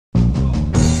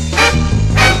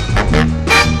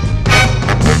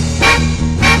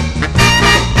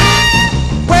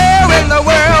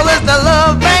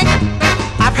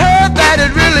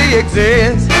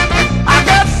exist. I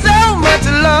got so much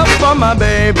love for my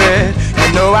baby, you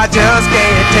know I just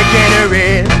can't take any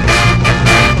risk.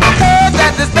 I heard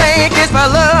that this bank is for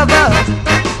lovers.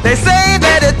 They say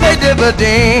that it pays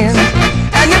dividends.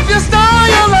 And if you store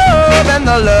your love in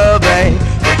the love bank,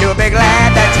 you'll be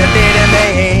glad that you did it,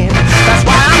 man.